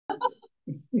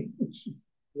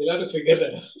We'll have to figure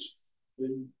that out.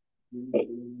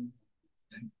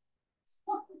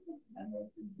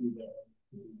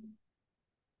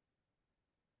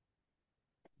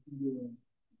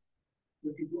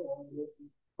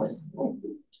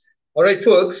 All right,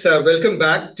 folks, welcome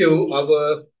back to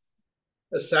our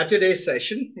Saturday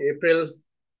session, April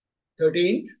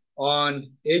 13th,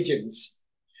 on agents.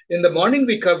 In the morning,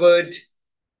 we covered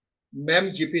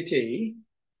MEM-GPT.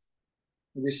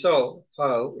 We saw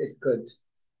how it could.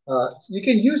 You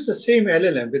can use the same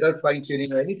LLM without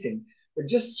fine-tuning or anything, but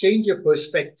just change your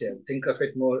perspective. Think of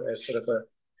it more as sort of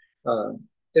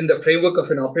in the framework of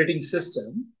an operating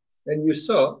system. And you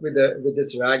saw with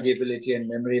its RAG ability and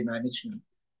memory management,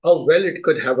 how well it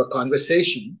could have a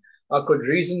conversation or could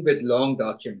reason with long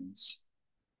documents.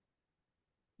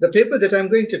 The paper that I'm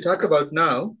going to talk about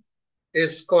now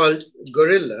is called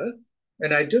Gorilla,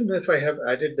 and I don't know if I have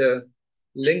added the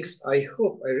links. I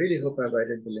really hope I've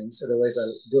added the links, otherwise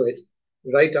I'll do it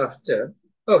right after.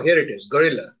 Oh, here it is,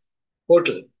 Gorilla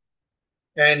portal.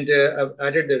 And I've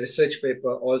added the research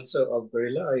paper also of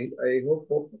Gorilla. I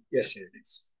hope, yes, here it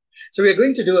is. So we're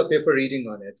going to do a paper reading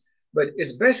on it, but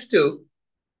it's best to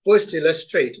first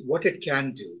illustrate what it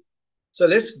can do. So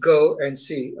let's go and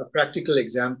see a practical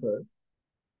example.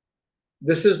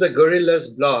 This is the Gorilla's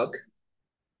blog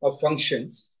of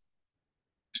functions.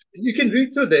 You can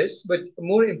read through this, but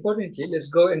more importantly, let's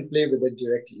go and play with it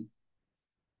directly.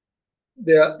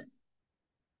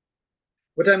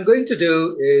 What I'm going to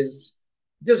do is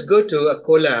just go to a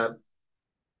Colab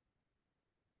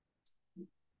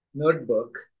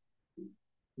notebook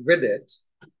with it.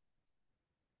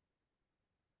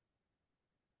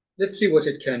 Let's see what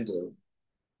it can do.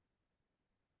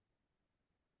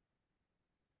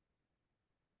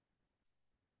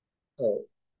 Oh.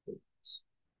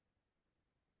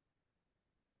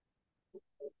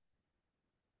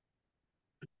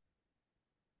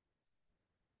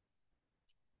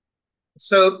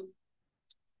 So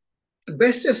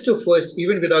best is to first,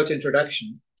 even without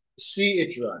introduction, see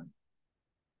it run.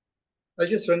 I'll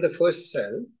just run the first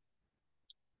cell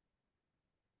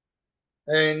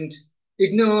and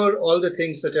ignore all the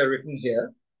things that are written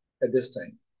here at this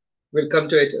time. We'll come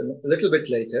to it a little bit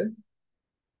later.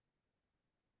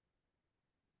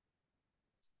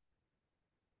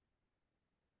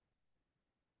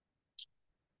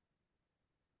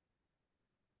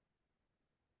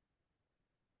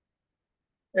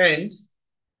 And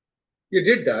you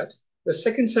did that. The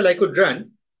second cell I could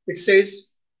run, it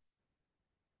says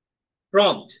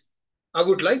prompt. I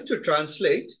would like to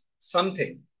translate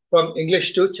something from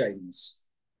English to Chinese.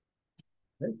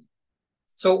 Right?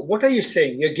 So what are you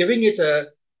saying? You're giving it a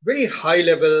very high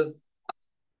level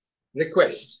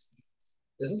request,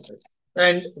 isn't it?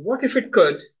 And what if it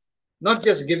could not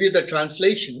just give you the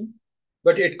translation,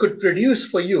 but it could produce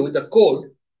for you the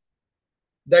code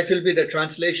that will be the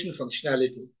translation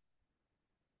functionality.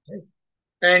 Right?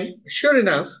 And sure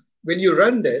enough, when you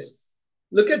run this,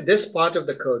 look at this part of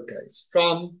the code, guys,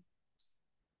 from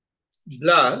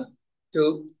blah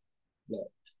to blah.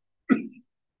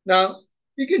 Now,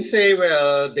 you can say,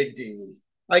 well, big deal.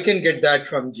 I can get that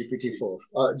from GPT-4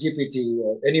 or GPT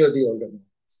or any of the older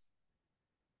models.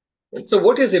 So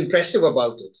what is impressive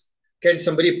about it? Can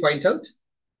somebody point out?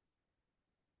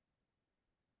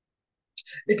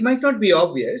 It might not be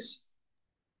obvious.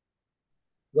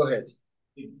 Go ahead.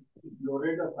 It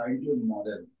loaded a fine-tuned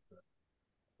model.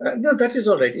 No, that is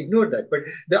all right. Ignore that. But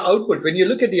the output, when you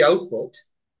look at the output,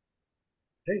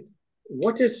 right,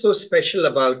 what is so special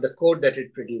about the code that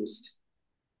it produced?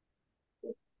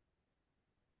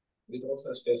 It also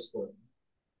has test code.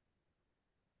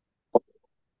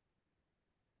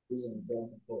 This is an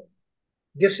example code.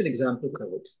 Gives an example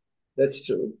code. That's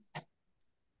true.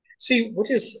 See,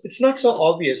 it's not so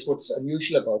obvious what's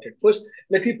unusual about it. First,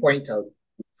 let me point out.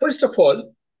 First of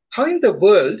all, how in the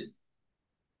world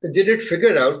did it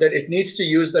figure out that it needs to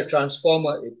use the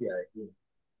transformer API?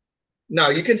 Now,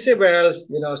 you can say, well,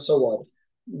 so what?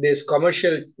 These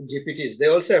commercial GPTs, they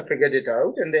also have figured it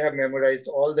out and they have memorized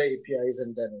all the APIs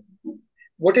and done it.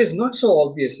 What is not so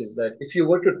obvious is that if you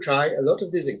were to try a lot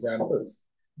of these examples,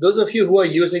 those of you who are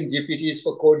using GPTs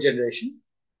for code generation,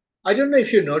 I don't know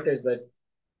if you notice that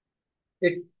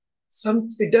it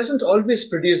doesn't always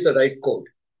produce the right code.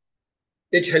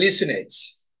 It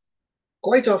hallucinates.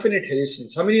 Quite often it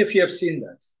hallucinates. How many of you have seen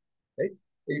that? Right?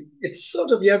 It's sort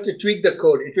of, you have to tweak the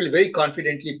code. It will very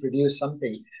confidently produce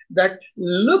something that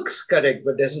looks correct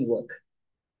but doesn't work.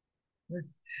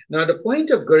 Now, the point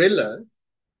of Gorilla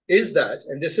is that,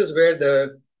 and this is where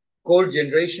the code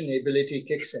generation ability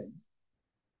kicks in,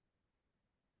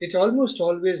 it almost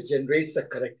always generates the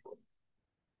correct code.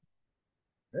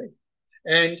 Right?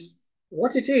 And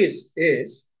what it is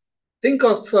think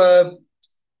of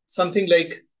something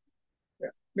like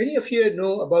many of you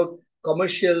know about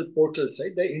commercial portals,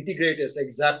 right? The integrators like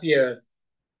Zapier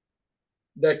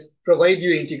that provide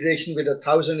you integration with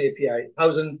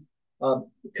 1,000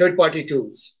 third-party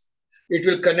tools. It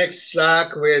will connect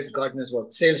Slack with God knows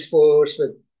what, Salesforce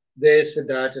with this, with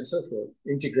that, and so forth,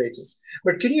 integrators.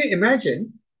 But can you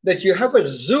imagine that you have a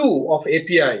zoo of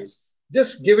APIs?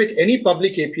 Just give it any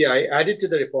public API, add it to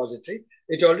the repository.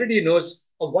 It already knows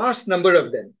a vast number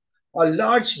of them, a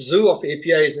large zoo of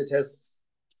APIs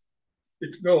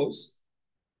it knows.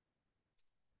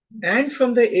 And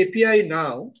from the API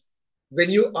now, when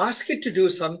you ask it to do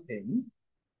something,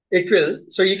 it will,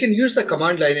 so you can use the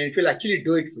command line and it will actually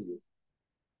do it for you.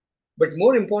 But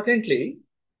more importantly,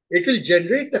 it will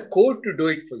generate the code to do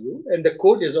it for you, and the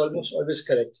code is almost always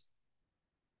correct.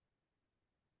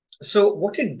 So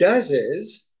what it does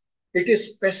is, it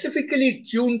is specifically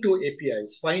tuned to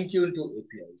APIs, fine-tuned to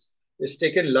APIs. It's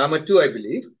taken Llama 2, I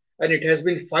believe, and it has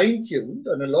been fine-tuned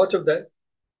on a lot of the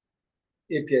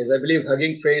APIs. I believe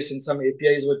Hugging Face and some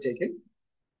APIs were taken.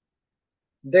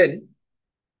 Then,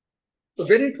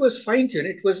 when it was fine-tuned,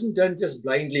 it wasn't done just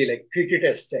blindly, like treat it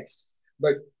as text.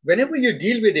 But whenever you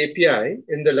deal with API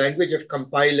in the language of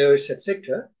compilers,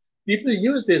 etc., people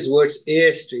use these words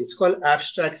AST. It's called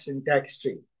abstract syntax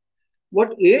tree.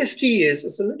 What AST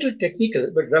is a little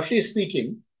technical, but roughly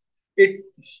speaking, it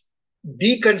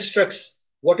deconstructs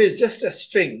what is just a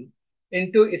string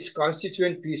into its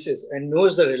constituent pieces and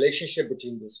knows the relationship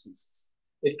between those pieces.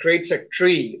 It creates a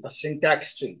tree, a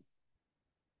syntax tree.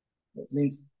 That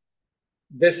means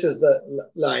this is the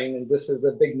line, and this is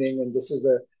the beginning, and this is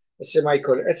the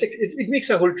semicolon. It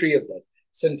makes a whole tree of that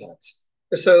syntax.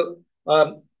 So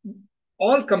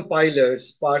all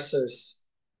compilers, parsers,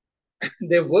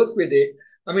 they work with it.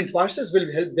 I mean, parsers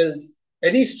will help build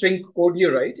any string code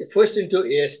you write first into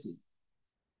AST.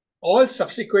 All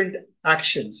subsequent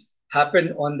actions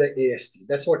happen on the AST.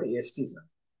 That's what ASTs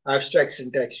are, abstract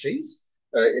syntax trees.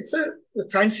 It's a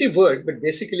fancy word, but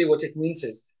basically what it means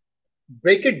is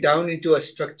break it down into a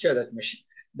structure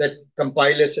that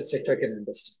compilers, etc., can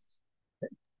understand.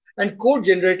 And code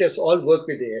generators all work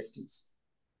with ASTs.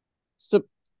 So,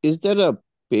 is there a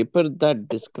paper that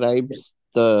describes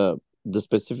the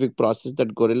specific process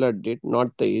that Gorilla did,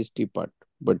 not the AST part,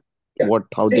 but Yeah.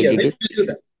 how they did it? We'll do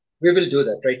that. We will do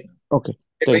that right now. Okay,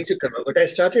 We're going to cover. But I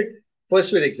started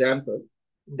first with example.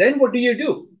 Then what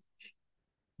do?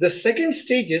 The second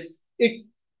stage is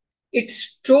it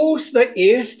stores the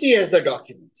AST as the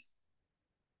document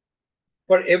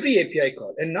for every API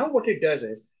call. And now what it does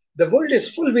is the world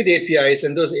is full with APIs,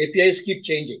 and those APIs keep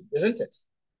changing, isn't it?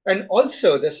 And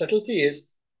also the subtlety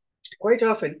is quite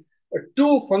often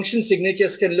two function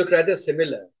signatures can look rather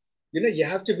similar. You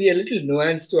have to be a little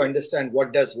nuanced to understand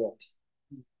what does what,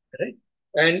 right?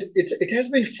 And it has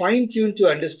been fine-tuned to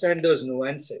understand those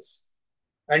nuances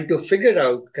and to figure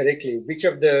out correctly which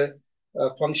of the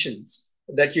functions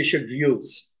that you should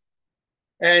use.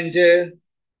 And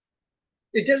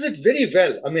it does it very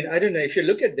well. I mean, I don't know, if you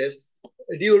look at this,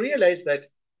 do you realize that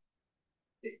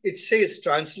it says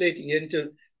translate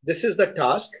into, this is the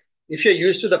task. If you're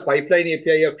used to the pipeline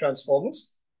API of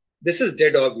transformers, this is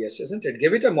dead obvious, isn't it?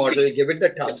 Give it a model, give it the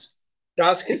task.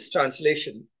 Task is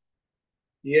translation,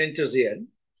 EN to ZN,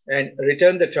 and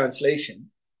return the translation.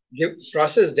 Give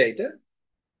process data,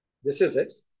 this is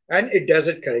it, and it does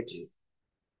it correctly.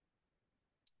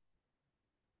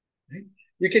 Right?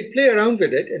 You can play around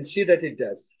with it and see that it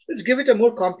does. Let's give it a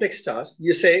more complex task.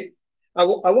 You say, I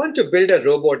want to build a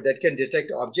robot that can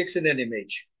detect objects in an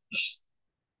image,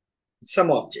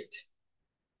 some object.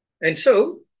 And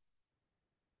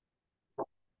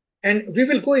we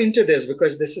will go into this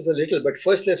because this is a little, but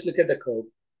first let's look at the code.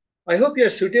 I hope you are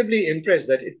suitably impressed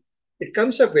that it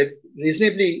comes up with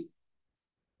reasonably,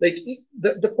 like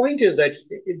the point is that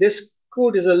this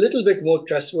code is a little bit more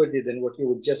trustworthy than what you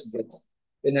would just get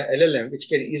in an LLM, which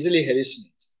can easily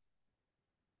hallucinate.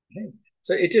 Okay?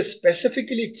 So it is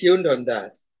specifically tuned on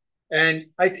that. And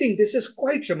I think this is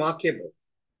quite remarkable.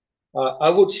 I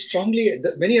would strongly,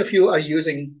 many of you are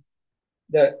using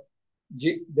the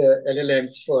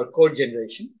LLMs for code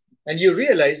generation, and you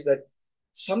realize that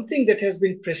something that has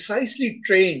been precisely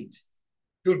trained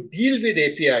to deal with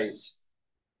APIs,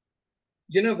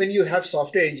 when you have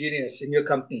software engineers in your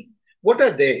company, what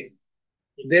are they?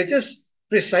 They're just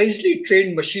precisely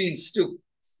trained machines to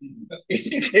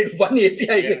integrate one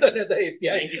API with another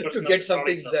API to get some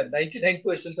things done.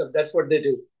 99% of that's what they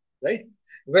do, right?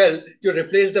 Well, to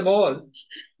replace them all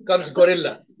comes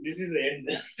Gorilla. This is the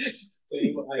end. So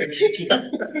I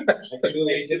can do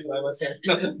agents by myself.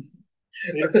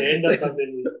 The end of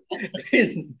something.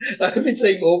 I've been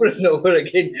saying over and over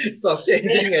again, software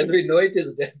engineering as we know it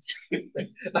is dead.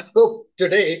 I hope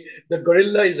today the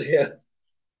gorilla is here.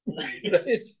 Right?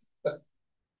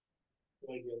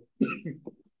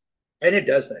 And it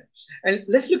does that. And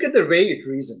let's look at the way it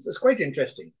reasons. It's quite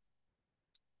interesting.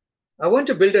 I want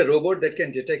to build a robot that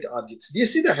can detect objects. Do you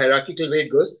see the hierarchical way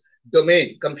it goes?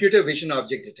 Domain, computer vision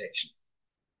object detection.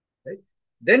 Right?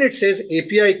 Then it says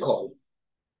API call.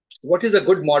 What is a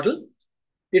good model?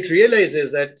 It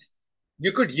realizes that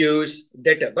you could use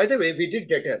data. By the way, we did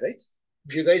data, right?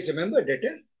 Do you guys remember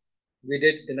data? We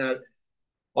did in our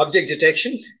object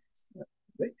detection.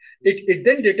 Right? It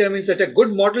then determines that a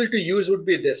good model to use would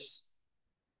be this.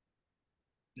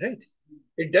 Right?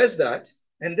 It does that.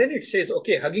 And then it says,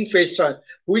 okay, Hugging Face,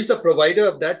 who is the provider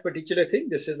of that particular thing?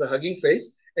 This is a Hugging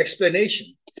Face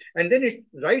explanation. And then it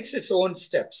writes its own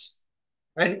steps.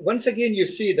 And once again, you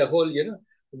see the whole,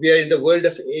 we are in the world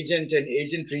of agent and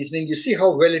agent reasoning. You see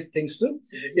how well it thinks to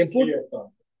input.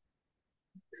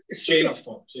 Chain of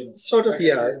thought. Sort of,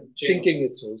 thinking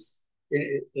it through.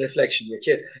 Reflection.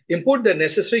 Yeah. Import the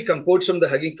necessary components from the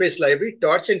Hugging Face library,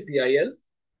 torch and PIL,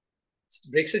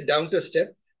 breaks it down to a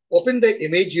step, open the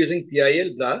image using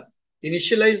PIL, blah,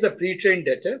 initialize the pre-trained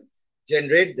data,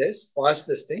 generate this, pass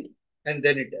this thing, and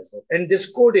then it does it. And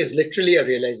this code is literally a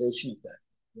realization of that,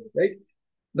 right?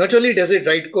 Not only does it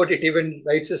write code, it even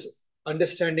writes this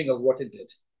understanding of what it did.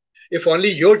 If only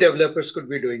your developers could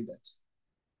be doing that.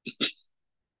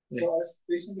 So as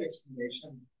recent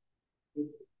explanation, it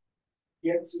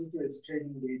gets into its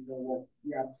training data, what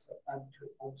the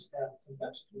abstracts and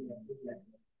that's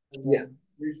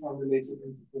reformulates it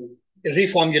into code. It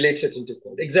reformulates it into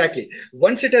code. Exactly.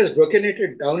 Once it has broken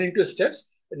it down into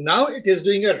steps, now it is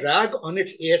doing a RAG on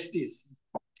its ASTs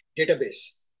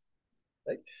database.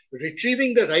 Right?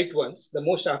 Retrieving the right ones, the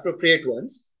most appropriate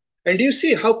ones. And do you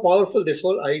see how powerful this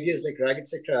whole idea is like RAG,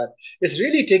 etc. It's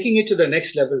really taking it to the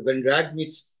next level when RAG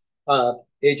meets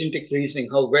agentic reasoning,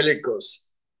 how well it goes.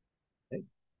 Right?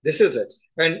 This is it.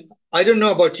 And I don't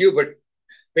know about you, but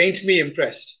paint me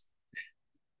impressed.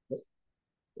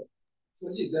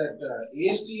 Sanjeev, that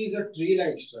AST is a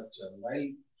tree-like structure, while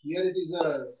here it is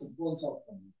a sequence of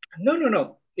them.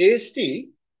 No. AST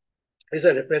is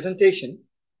a representation.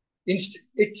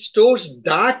 It stores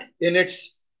that in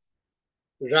its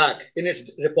RAG, in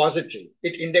its repository.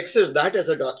 It indexes that as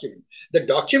a document. The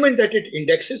document that it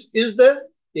indexes is the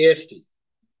AST.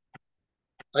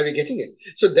 Are we getting it?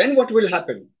 So then what will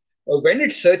happen? When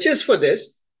it searches for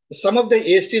this, some of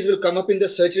the ASTs will come up in the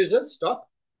search results, stop,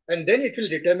 and then it will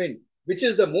determine which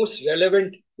is the most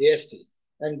relevant AST,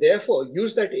 and therefore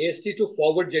use that AST to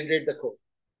forward generate the code.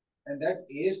 And that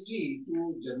AST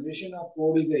to generation of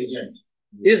code is agent.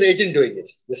 Is agent doing it?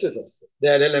 This is it. The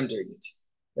LLM doing it,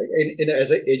 right? As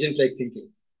an agent-like thinking.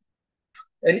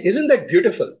 And isn't that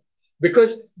beautiful?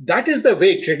 Because that is the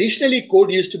way traditionally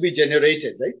code used to be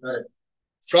generated, right?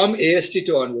 From AST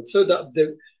to onwards. So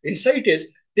the insight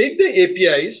is take the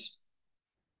APIs,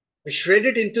 shred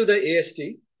it into the AST,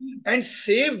 and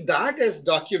save that as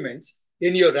documents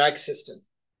in your RAG system.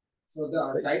 So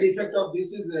the side effect of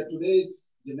this is today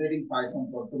it's generating Python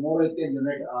code. Tomorrow it can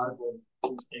generate R code.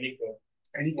 Any code.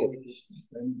 Any code.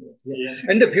 Yeah.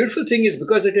 And the beautiful thing is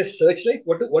because it is search-like,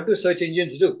 what do search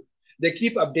engines do? They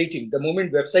keep updating. The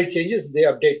moment website changes, they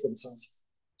update themselves.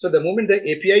 So the moment the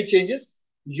API changes,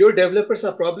 your developers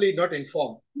are probably not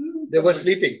informed. They were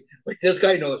sleeping, but this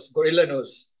guy knows. Gorilla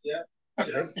knows. Yeah. Right?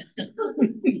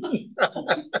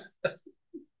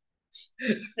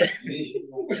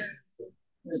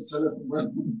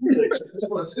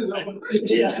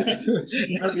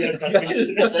 Now we are talking.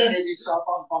 Then you saw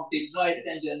from Figma, it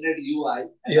can generate UI,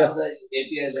 and now the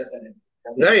APIs are connected.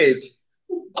 Right.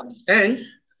 And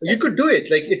you could do it.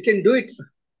 Like it can do it.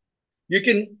 You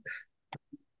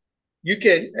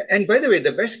can, and by the way,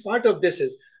 the best part of this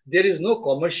is there is no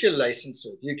commercial license to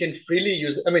it. You can freely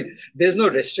use it. I mean, there's no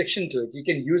restriction to it. You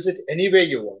can use it anywhere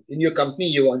you want. In your company,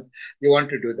 you want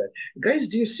to do that. Guys,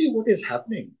 do you see what is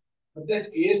happening? But that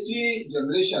AST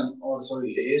generation, or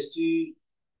sorry, AST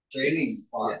training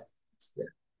part. Yeah.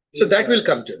 So that will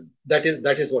come to them. That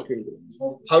is what we'll do.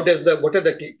 Okay. What are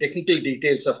the technical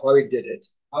details of how it did it?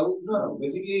 No,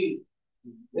 basically,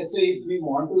 let's say if we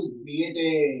want to create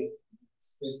a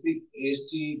specific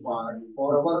AST part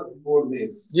for our code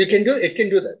base. You can do it. It can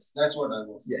do that. That's what I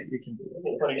was. Yeah, you can do that.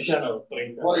 For internal.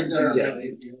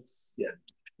 Yeah.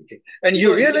 Okay. And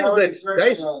you realize that,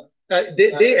 guys,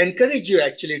 they encourage you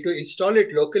actually to install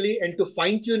it locally and to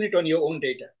fine tune it on your own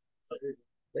data.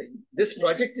 Right? This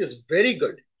project is very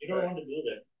good. You don't want to do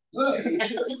that. No.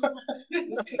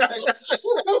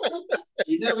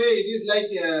 In a way, it is like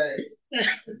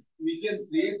we can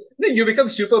create. No, you become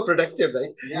super productive,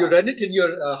 right? Yeah. You run it in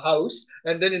your house,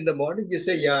 and then in the morning you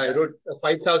say, "Yeah, I wrote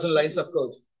 5,000 lines of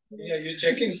code." Yeah, you're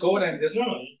checking code and just no,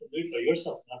 you can do it for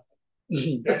yourself.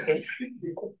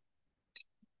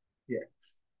 Yeah.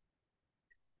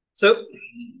 So,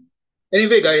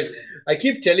 anyway, guys, I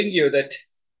keep telling you that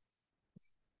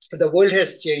the world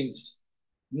has changed.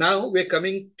 Now we're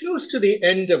coming close to the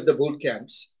end of the boot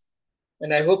camps.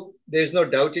 And I hope there's no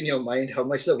doubt in your mind how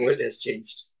much the world has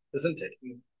changed, isn't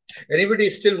it? Anybody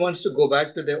still wants to go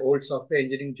back to their old software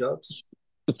engineering jobs?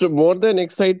 So more than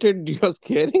excited, you're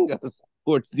scaring us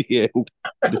towards the end.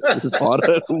 This is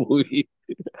horror movie.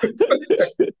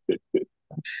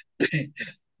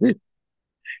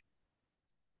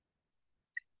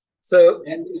 So,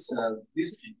 And this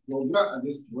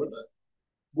program,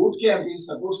 boot camp is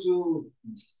supposed to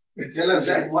tell us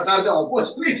that what are the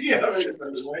opportunities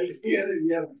available. While here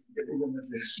we are getting the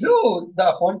message. no,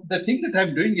 the thing that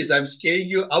I'm doing is I'm scaring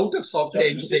you out of software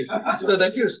engineering so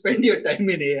that you spend your time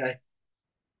in AI.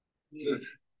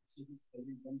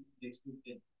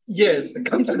 Yes,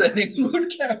 come to the next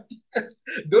boot camp.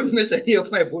 Don't miss any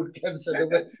of my boot camps,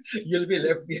 otherwise you'll be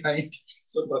left behind.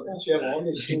 So, Prakash, you have all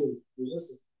these tools. You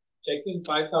just check in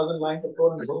 5,000 lines of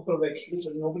code and go for the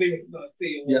execution. Nobody will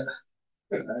see you.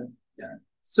 Yeah.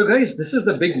 So, guys, this is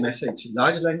the big message.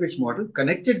 Large language model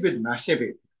connected with massive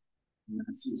API.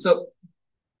 So,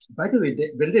 by the way,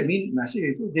 when they mean massive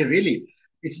API, they really,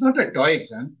 it's not a toy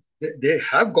exam. They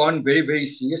have gone very, very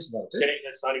serious about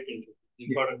it. Sorry to interrupt.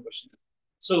 Important question.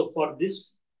 So for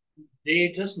this,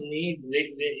 they just need,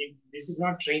 this is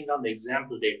not trained on the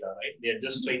example data, right? They are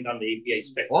just trained on the API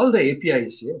spec. All the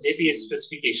APIs, yes. API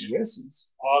specification.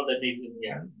 Yes. All the data,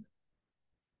 yeah.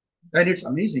 And it's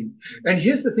amazing. And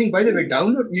here's the thing, by the way,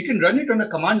 download, you can run it on a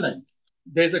command line.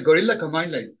 There's a Gorilla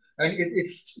command line. And it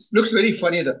looks very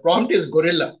funny. The prompt is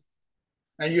Gorilla.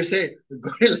 And you say,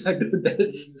 Gorilla, do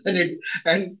this.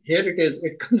 And here it is.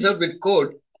 It comes out with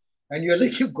code. And you're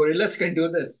like, if gorillas can do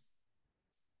this,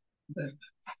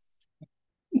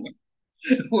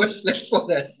 what's left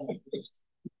for us?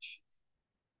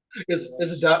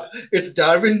 It's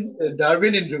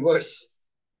Darwin in reverse.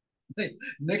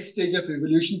 Next stage of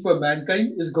evolution for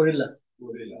mankind is gorilla.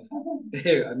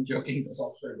 Hey, I'm joking.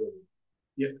 Software.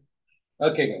 Yeah.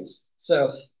 Okay, guys. So,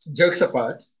 jokes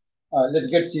apart, let's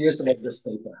get serious about this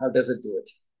paper. How does it do it?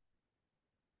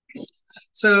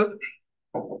 So,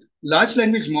 large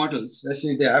language models, let's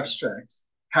say they're abstract,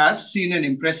 have seen an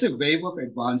impressive wave of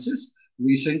advances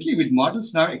recently, with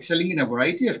models now excelling in a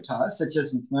variety of tasks such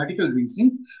as mathematical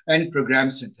reasoning and program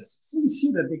synthesis. So you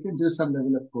see that they can do some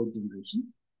level of code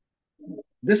generation.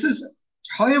 This is,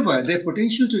 however, their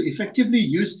potential to effectively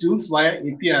use tools via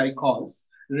API calls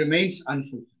remains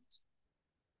unfulfilled.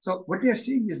 So what they are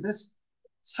saying is this: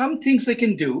 some things they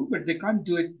can do, but they can't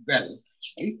do it well.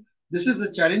 Actually, this is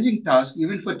a challenging task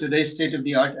even for today's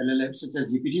state-of-the-art LLMs such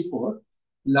as GPT-4,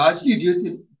 largely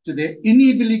due to their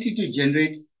inability to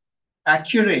generate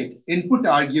accurate input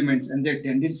arguments and their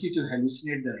tendency to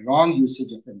hallucinate the wrong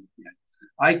usage of an API.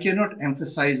 I cannot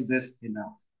emphasize this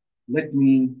enough. Let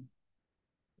me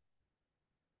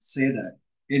say that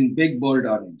in big bold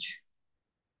orange.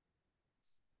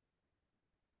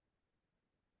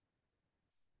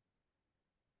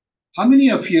 How many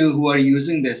of you who are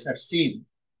using this have seen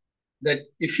that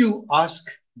if you ask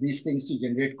these things to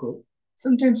generate code,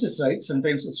 sometimes it's right,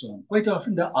 sometimes it's wrong. Quite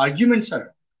often the arguments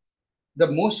are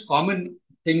the most common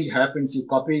thing happens. You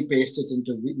copy paste it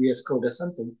into VS Code or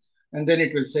something, and then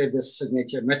it will say this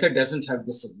signature method doesn't have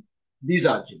these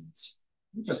arguments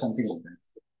or something like that.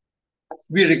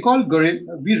 We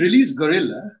released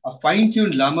Gorilla, a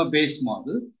fine-tuned llama-based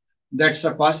model that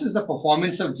surpasses the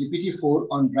performance of GPT-4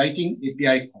 on writing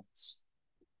API calls.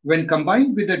 When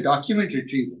combined with the document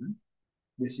retrieval,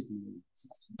 basically,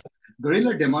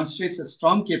 Gorilla demonstrates a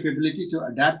strong capability to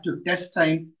adapt to test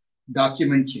time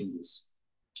document changes,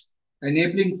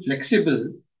 enabling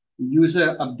flexible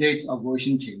user updates or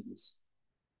version changes.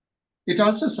 It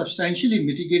also substantially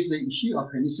mitigates the issue of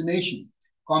hallucination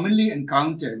commonly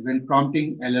encountered when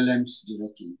prompting LLMs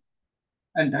directly.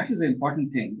 And that is an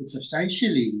important thing. It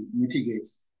substantially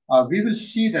mitigates. We will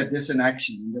see that there's an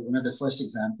action in one of the first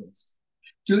examples.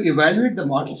 To evaluate the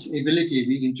model's ability,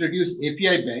 we introduced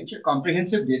API Bench, a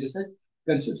comprehensive dataset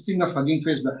consisting of Hugging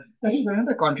Face. That is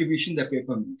another contribution the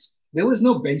paper makes. There was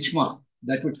no benchmark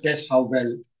that would test how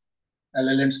well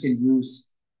LLMs can use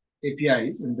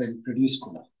APIs and then produce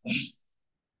code.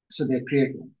 So they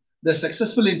create one. The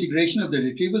successful integration of the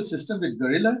retrieval system with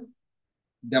Gorilla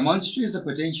demonstrates the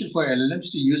potential for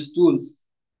LLMs to use tools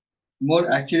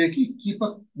more accurately, keep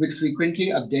up with frequently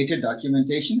updated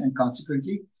documentation, and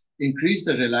consequently increase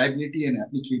the reliability and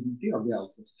applicability of the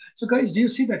outputs. So guys, do you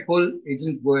see that whole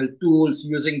agent world, tools,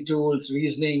 using tools,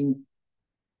 reasoning,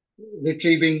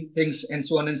 retrieving things, and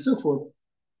so on and so forth?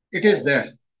 It is there.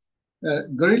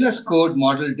 Gorilla's code,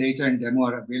 model, data, and demo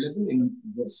are available in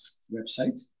this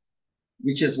website,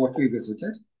 which is what we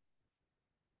visited.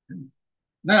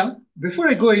 Now, before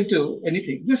I go into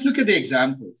anything, just look at the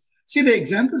examples. See, the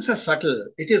examples are subtle.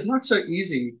 It is not so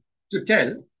easy to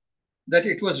tell that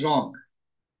it was wrong.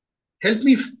 Help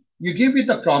me, you give it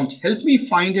the prompt, help me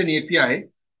find an API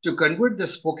to convert the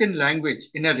spoken language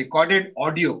in a recorded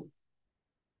audio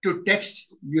to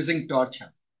text using TorchHub.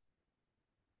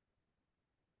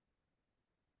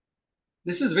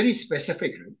 This is very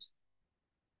specific, right?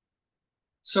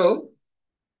 So,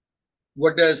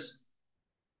 what does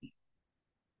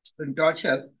in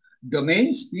TorchHub?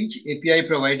 Domain, speech, API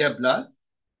provider, blah,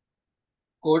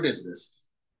 code is this.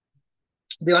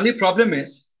 The only problem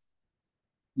is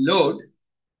load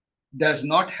does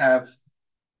not have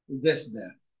this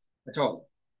there at all,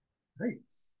 right?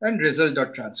 And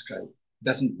result.transcribe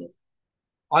doesn't work.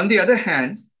 On the other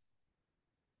hand,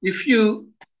 if you,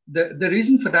 the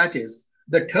reason for that is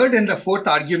the third and the fourth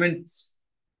arguments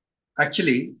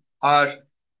actually are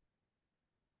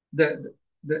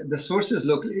the source is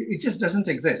local. It just doesn't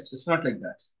exist. It's not like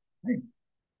that. Right?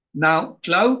 Now,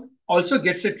 cloud also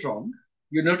gets it wrong.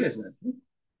 You notice that, right?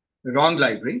 The wrong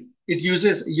library. It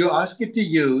uses, you ask it to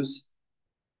use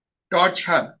Torch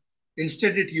Hub.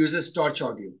 Instead, it uses Torch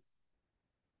Audio.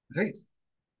 Right?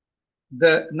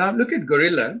 Now look at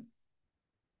Gorilla.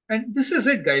 And this is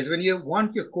it, guys. When you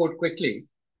want your code quickly,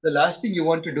 the last thing you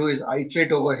want to do is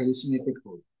iterate over hallucinated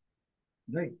code.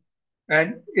 Right?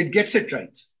 And it gets it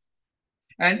right.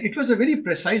 And it was a very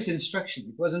precise instruction.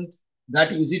 It wasn't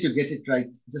that easy to get it right,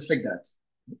 just like that.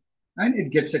 And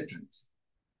it gets it right.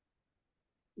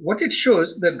 What it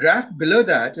shows, the graph below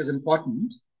that is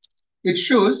important. It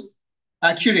shows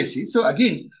accuracy. So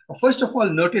again, first of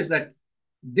all, notice that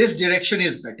this direction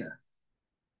is better.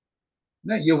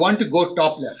 Now, you want to go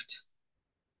top left.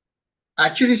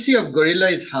 Accuracy of Gorilla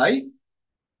is high.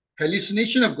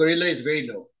 Hallucination of Gorilla is very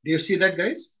low. Do you see that,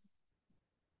 guys?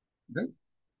 Right?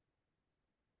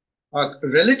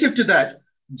 Relative to that,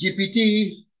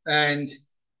 GPT and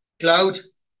cloud,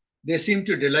 they seem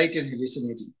to delight in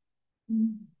hallucinating.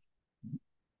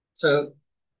 So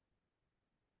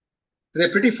they're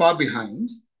pretty far behind.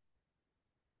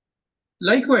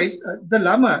 Likewise, the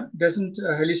llama doesn't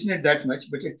hallucinate that much,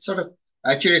 but its sort of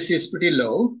accuracy is pretty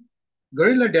low.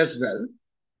 Gorilla does well.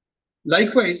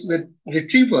 Likewise, with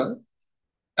retriever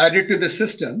added to the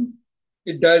system,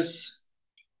 it does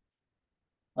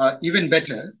even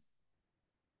better.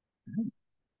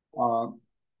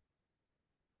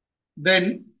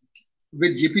 Then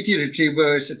with GPT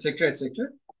retrievers, etc.,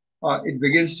 it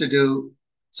begins to do.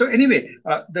 So anyway,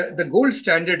 the gold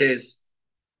standard is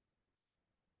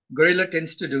Gorilla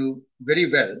tends to do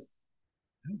very well.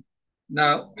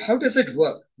 Now, how does it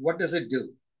work? What does it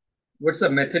do? What's the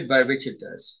method by which it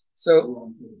does?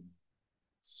 So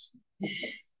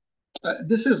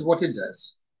this is what it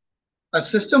does. A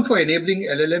system for enabling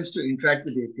LLMs to interact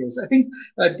with APIs. I think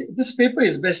this paper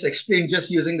is best explained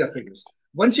just using the figures.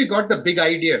 Once you got the big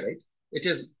idea, right, it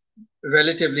is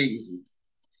relatively easy.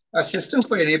 A system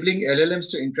for enabling LLMs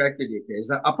to interact with APIs.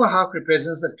 The upper half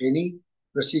represents the training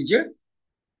procedure.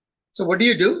 So what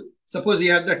do? Suppose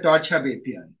you have the Torch Hub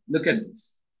API. Look at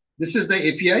this. This is the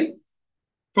API.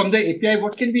 From the API,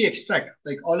 what can we extract?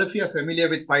 Like all of you are familiar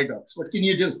with PyDocs. What can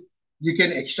you do? You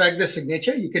can extract the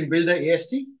signature. You can build the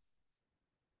AST,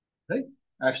 right?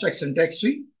 Abstract syntax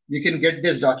tree. You can get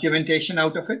this documentation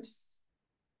out of it,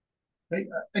 right?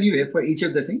 Anyway, for each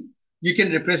of the things, you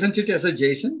can represent it as a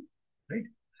JSON, right?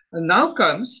 And now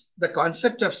comes the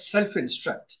concept of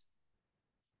self-instruct.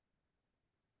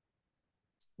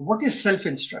 What is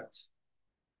self-instruct?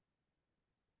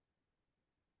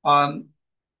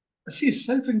 See,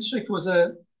 self-instruct was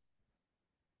a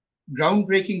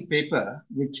groundbreaking paper,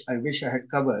 which I wish I had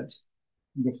covered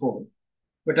before,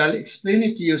 but I'll explain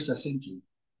it to you succinctly.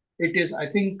 It is, I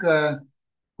think,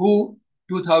 WHO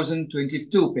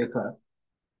 2022 paper.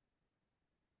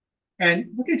 And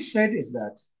what it said is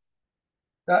that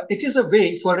it is a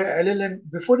way for an LLM,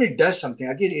 before it does something,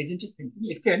 again, agentic thinking,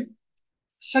 it can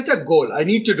set a goal. I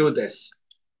need to do this.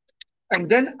 And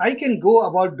then I can go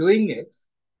about doing it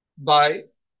by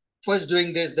first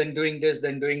doing this, then doing this,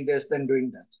 then doing this, then doing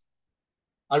that.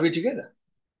 Are we together?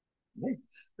 Right.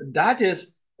 That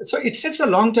is, so it sets a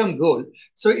long-term goal.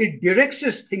 So it directs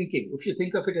its thinking. If you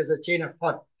think of it as a chain of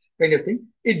thought kind of thing,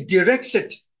 it directs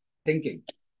it thinking.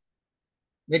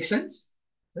 Make sense?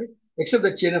 Right? Except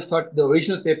the chain of thought, the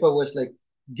original paper was like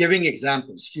giving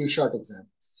examples, few short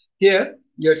examples. Here,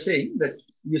 you're saying that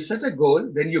you set a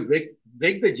goal, then you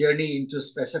break the journey into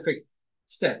specific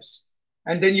steps,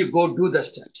 and then you go do the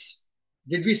steps.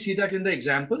 Did we see that in the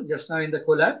example just now in the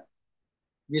collab?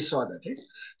 We saw that, right?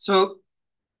 So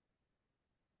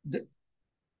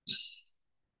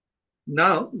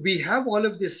now we have all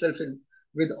of this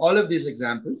with all of these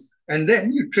examples, and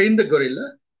then you train the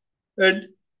gorilla, and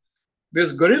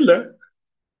this gorilla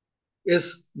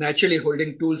is naturally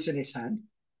holding tools in its hand.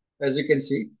 As you can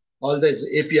see, all these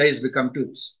APIs become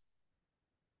tools.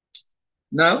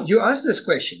 Now you ask this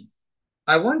question,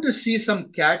 I want to see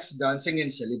some cats dancing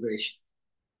in celebration,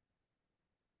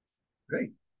 right?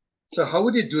 So how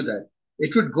would it do that?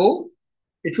 It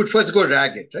would first go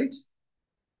RAG it, right?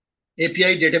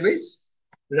 API database,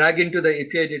 RAG into the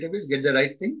API database, get the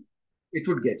right thing, it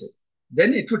would get it.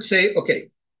 Then it would say, okay,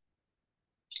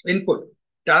 input,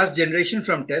 task generation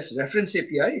from test, reference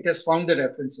API, it has found the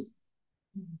reference,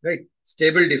 right?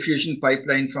 Stable diffusion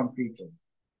pipeline from pre-train.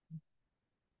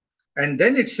 And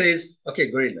then it says, okay,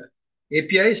 Gorilla,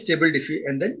 API stable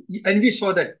diffusion, and we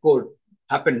saw that code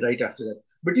happen right after that.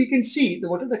 But you can see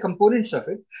what are the components of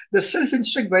it. The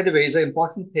self-instruct, by the way, is an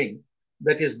important thing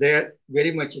that is there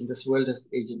very much in this world of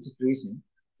agentic reasoning.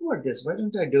 What this? Why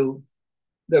don't I do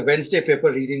the Wednesday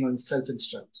paper reading on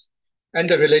self-instruct and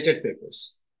the related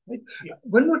papers? Right? Yeah.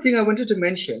 One more thing I wanted to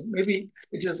mention, maybe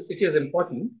it is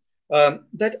important,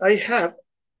 that I have,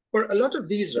 for a lot of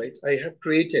these, right, I have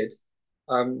created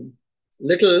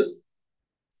little,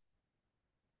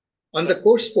 on the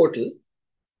course portal,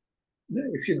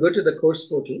 if you go to the course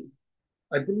portal,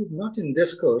 I believe not in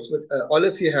this course, but all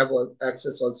of you have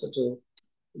access also to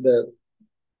the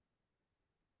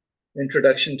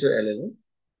introduction to LLM.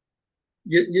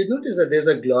 You notice that there's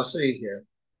a glossary here.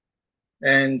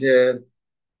 And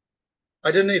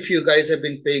I don't know if you guys have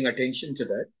been paying attention to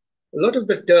that. A lot of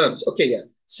the terms, okay, yeah,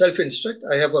 self-instruct,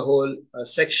 I have a whole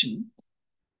section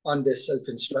on this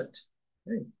self-instruct.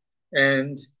 Right?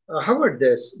 And how about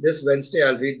this? This Wednesday,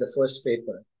 I'll read the first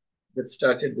paper that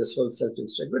started this whole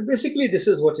self-instruct. But basically, this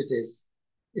is what it is.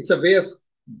 It's a way of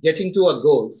getting to a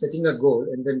goal, setting a goal,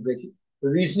 and then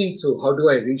reasoning through how do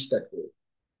I reach that goal.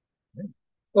 Right?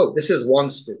 Oh, this is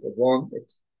Wong's paper, Wong,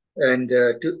 and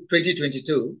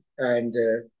 2022, and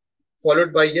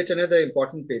followed by yet another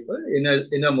important paper in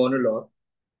a monologue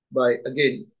by,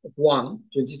 again, Wong,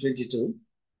 2022,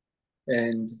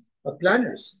 and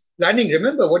planners. Planning,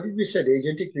 remember what did we say?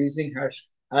 Agentic reasoning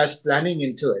has planning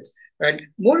into it. And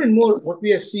more, what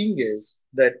we are seeing is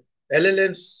that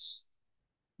LLMs,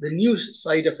 the new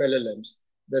side of LLMs,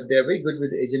 that they're very good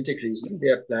with agentic reasoning. They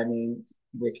are planning,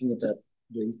 breaking it up,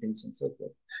 doing things and so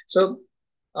forth. So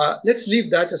let's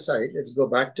leave that aside. Let's go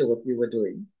back to what we were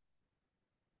doing.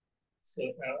 So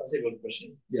that's a good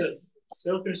question. Yeah. So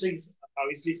self-instruct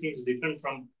obviously seems different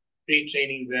from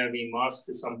pre-training where we mask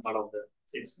some part of the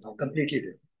system. Completely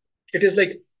different. It is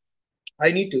like,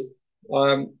 I need to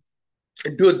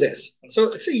do this.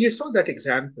 So see, you saw that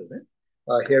example.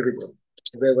 Here we go.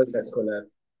 Where was that collab?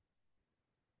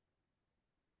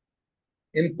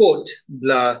 Import,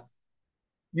 blah.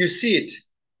 You see it,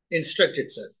 instruct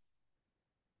itself.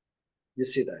 You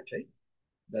see that, right?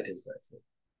 That is that. Right?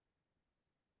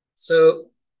 So,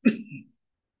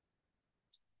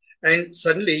 and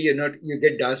suddenly, you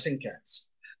get dancing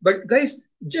cats. But guys,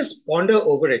 just ponder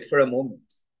over it for a moment.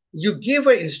 You gave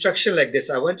an instruction like this.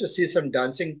 I want to see some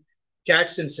dancing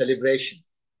cats in celebration.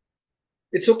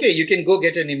 It's okay. You can go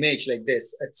get an image like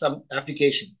this at some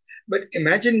application. But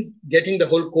imagine getting the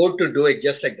whole code to do it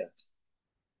just like that.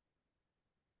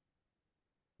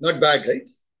 Not bad, right?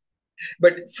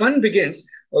 But fun begins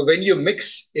when you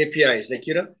mix APIs, like,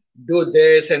 do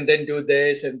this and then do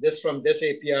this and this from this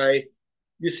API.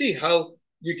 You see how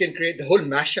you can create the whole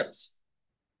mashups.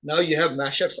 Now you have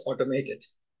mashups automated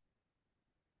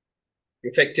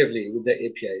effectively with the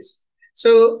APIs.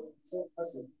 So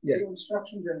yeah. The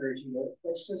instruction generation,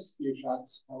 that's just few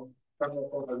shots of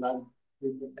the line.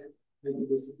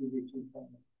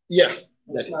 Yeah.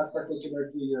 It's not particular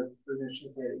to your initial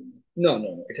query. No,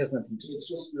 it has nothing to do. It's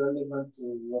just relevant to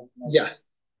what. Yeah,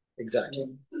 exactly.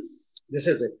 This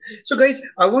is it. So guys,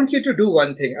 I want you to do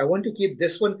one thing. I want to keep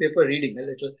this one paper reading a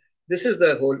little. This is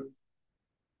the whole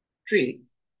tree,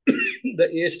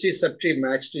 the AST subtree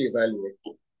match to evaluate.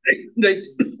 Right?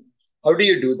 How do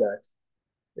you do that?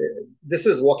 This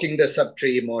is walking the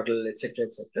subtree model, etc.,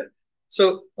 etc.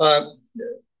 So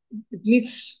it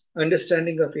needs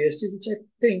understanding of AST, which I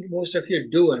think most of you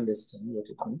do understand what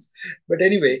it means. But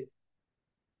anyway,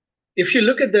 if you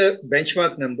look at the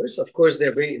benchmark numbers, of course,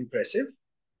 they're very impressive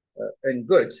and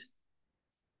good.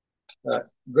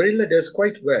 Gorilla does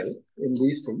quite well in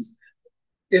these things.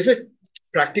 Is it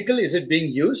practical? Is it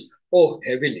being used? Oh,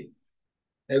 heavily.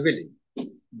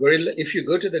 Gorilla, if you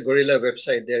go to the Gorilla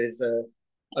website, there is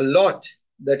a lot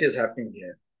that is happening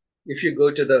here. If you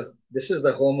go to this is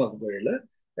the home of Gorilla,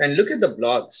 and look at the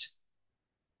blogs.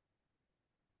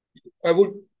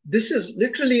 This is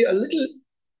literally a little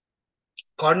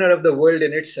corner of the world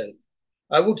in itself.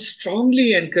 I would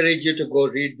strongly encourage you to go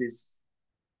read these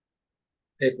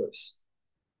papers.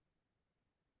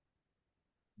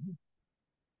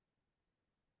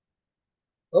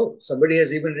 Oh, somebody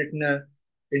has even written an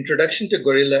introduction to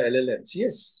Gorilla LLMs.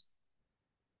 Yes.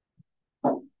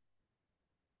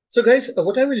 So guys,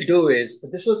 what I will do is,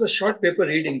 this was a short paper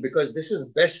reading because this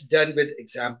is best done with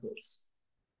examples.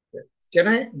 Can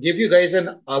I give you guys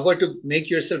an hour to make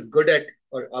yourself good at,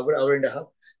 or hour and a half?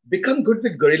 Become good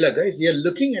with Gorilla, guys. You're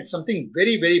looking at something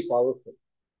very, very powerful.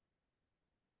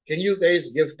 Can you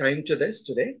guys give time to this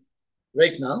today,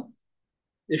 right now?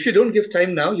 If you don't give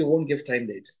time now, you won't give time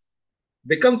later.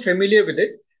 Become familiar with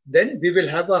it. Then we will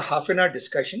have a half an hour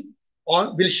discussion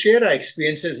on, we'll share our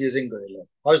experiences using Gorilla.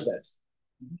 How's that?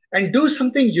 And do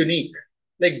something unique.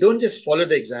 Like, don't just follow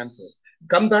the example.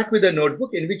 Come back with a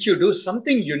notebook in which you do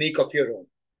something unique of your own.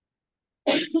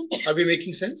 Are we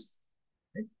making sense?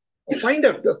 Find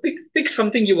out, pick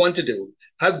something you want to do.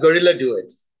 Have Gorilla do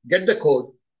it. Get the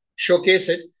code, showcase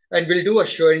it, and we'll do a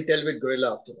show and tell with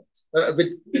Gorilla after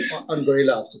that. On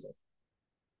Gorilla after that.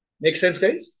 Make sense,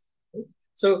 guys?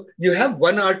 So you have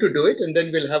 1 hour to do it, and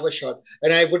then we'll have a shot.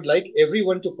 And I would like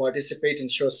everyone to participate and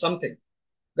show something.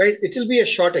 Guys, it will be a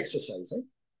short exercise.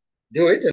 Do it.